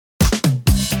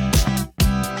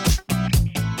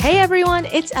Hey everyone,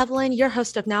 it's Evelyn, your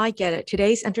host of Now I Get It,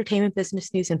 today's entertainment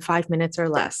business news in 5 minutes or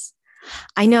less.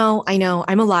 I know,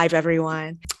 I'm alive,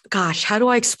 everyone. Gosh, how do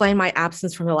I explain my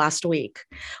absence from the last week?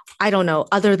 I don't know,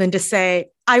 other than to say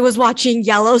I was watching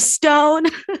Yellowstone.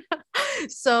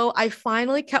 So I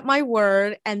finally kept my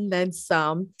word and then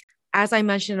some. As I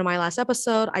mentioned in my last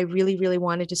episode, I really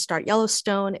wanted to start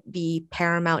Yellowstone, the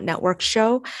Paramount Network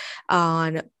show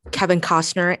on Kevin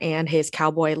Costner and his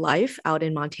cowboy life out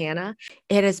in Montana.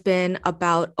 It has been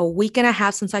about a week and a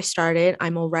half since I started.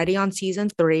 I'm already on season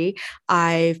 3.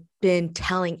 I've been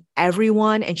telling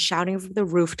everyone and shouting from the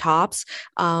rooftops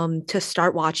to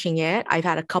start watching it. I've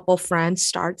had a couple friends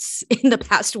start in the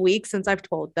past week since I've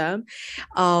told them.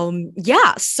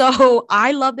 So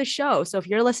I love the show. So if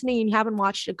you're listening and you haven't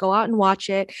watched it, go out and watch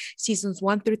it. Seasons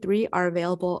 1 through 3 are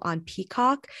available on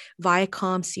Peacock.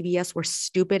 Viacom, CBS were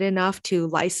stupid enough to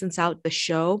license out the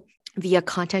show via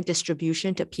content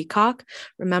distribution to Peacock.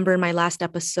 Remember in my last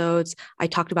episodes, I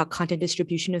talked about content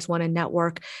distribution as when a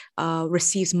network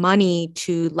receives money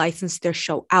to license their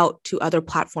show out to other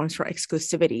platforms for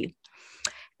exclusivity.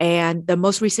 And the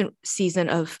most recent season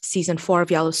of season 4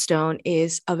 of Yellowstone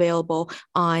is available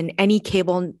on any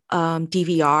cable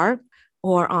DVR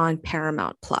or on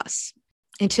Paramount Plus.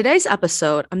 In today's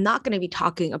episode, I'm not going to be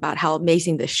talking about how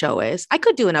amazing this show is. I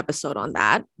could do an episode on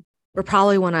that, or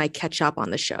probably when I catch up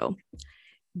on the show,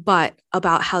 but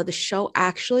about how the show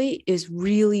actually is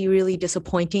really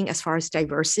disappointing as far as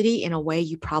diversity in a way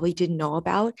you probably didn't know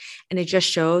about. And it just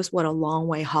shows what a long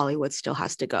way Hollywood still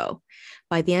has to go.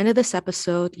 By the end of this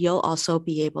episode, you'll also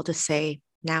be able to say,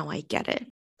 now I get it.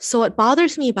 So what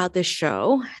bothers me about this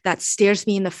show that stares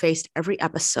me in the face every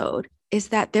episode is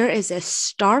that there is a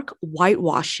stark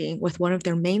whitewashing with one of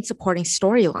their main supporting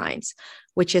storylines,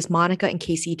 which is Monica and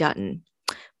Casey Dutton.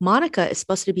 Monica is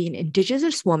supposed to be an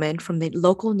indigenous woman from the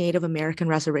local Native American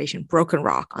reservation, Broken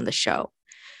Rock, on the show.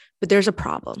 But there's a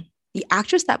problem. The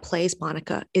actress that plays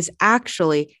Monica is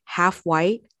actually half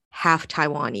white, half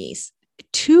Taiwanese.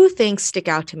 2 things stick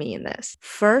out to me in this.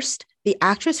 First, the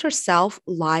actress herself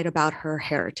lied about her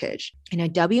heritage. In a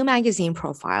W Magazine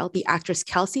profile, the actress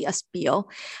Kelsey Aspiel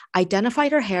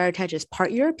identified her heritage as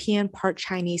part European, part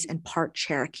Chinese, and part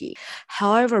Cherokee.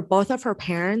 However, both of her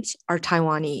parents are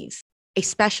Taiwanese. A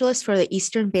specialist for the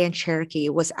Eastern Band Cherokee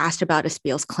was asked about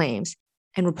Aspiel's claims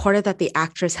and reported that the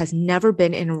actress has never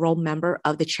been an enrolled member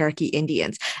of the Cherokee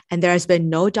Indians, and there has been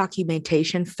no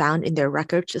documentation found in their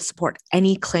records to support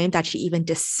any claim that she even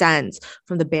descends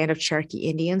from the band of Cherokee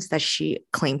Indians that she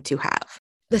claimed to have.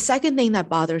 The second thing that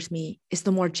bothers me is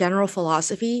the more general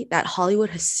philosophy that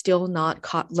Hollywood has still not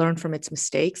learned from its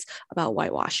mistakes about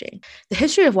whitewashing. The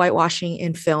history of whitewashing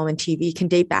in film and TV can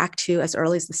date back to as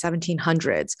early as the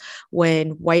 1700s, when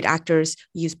white actors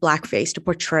used blackface to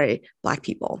portray Black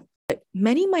people. What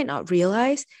many might not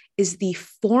realize is the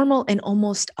formal and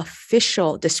almost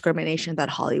official discrimination that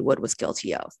Hollywood was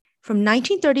guilty of. From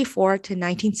 1934 to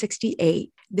 1968,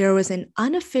 there was an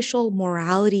unofficial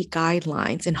morality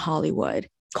guidelines in Hollywood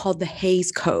called the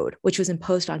Hays Code, which was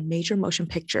imposed on major motion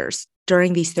pictures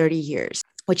during these 30 years,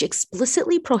 which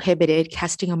explicitly prohibited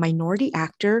casting a minority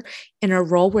actor in a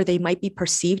role where they might be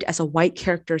perceived as a white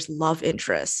character's love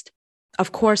interest.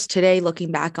 Of course, today, looking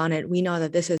back on it, we know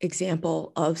that this is an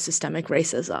example of systemic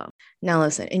racism. Now,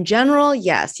 listen, in general,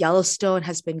 yes, Yellowstone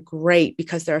has been great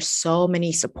because there are so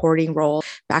many supporting role,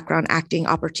 background acting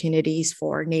opportunities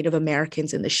for Native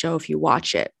Americans in the show if you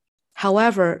watch it.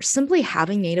 However, simply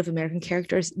having Native American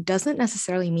characters doesn't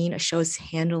necessarily mean a show is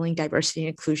handling diversity and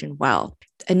inclusion well.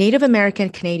 A Native American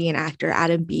Canadian actor,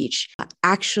 Adam Beach,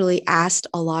 actually asked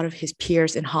a lot of his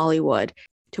peers in Hollywood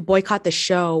to boycott the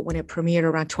show when it premiered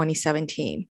around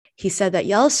 2017. He said that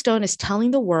Yellowstone is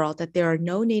telling the world that there are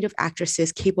no Native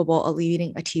actresses capable of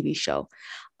leading a TV show,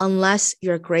 unless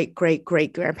your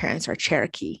great-great-great-grandparents are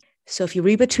Cherokee. So if you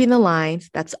read between the lines,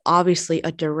 that's obviously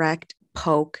a direct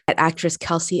poke at actress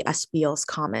Kelsey Aspiel's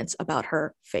comments about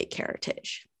her fake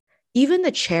heritage. Even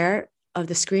the chair of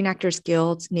the Screen Actors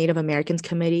Guild's Native Americans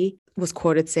Committee was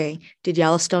quoted saying, "Did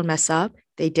Yellowstone mess up?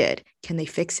 They did. Can they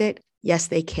fix it? Yes,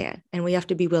 they can. And we have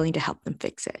to be willing to help them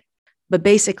fix it." But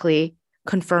basically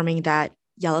confirming that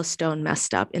Yellowstone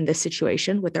messed up in this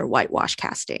situation with their whitewash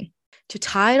casting. To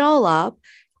tie it all up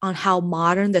on how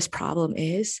modern this problem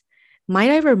is,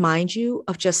 might I remind you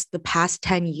of just the past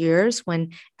 10 years when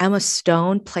Emma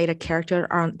Stone played a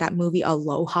character on that movie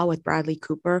Aloha with Bradley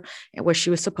Cooper, where she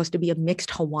was supposed to be a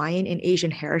mixed Hawaiian and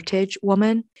Asian heritage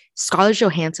woman? Scarlett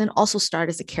Johansson also starred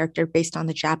as a character based on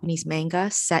the Japanese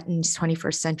manga set in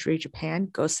 21st century Japan,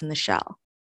 Ghost in the Shell.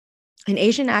 An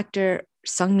Asian actor,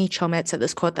 Sungmi Chomet, said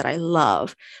this quote that I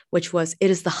love, which was,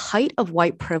 "It is the height of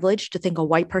white privilege to think a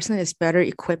white person is better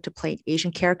equipped to play an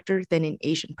Asian character than an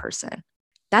Asian person."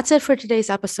 That's it for today's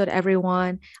episode,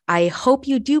 everyone. I hope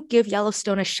you do give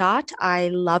Yellowstone a shot. I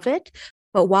love it.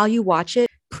 But while you watch it,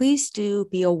 please do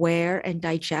be aware and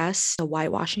digest the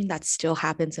whitewashing that still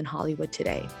happens in Hollywood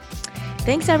today.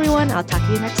 Thanks, everyone. I'll talk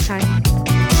to you next time.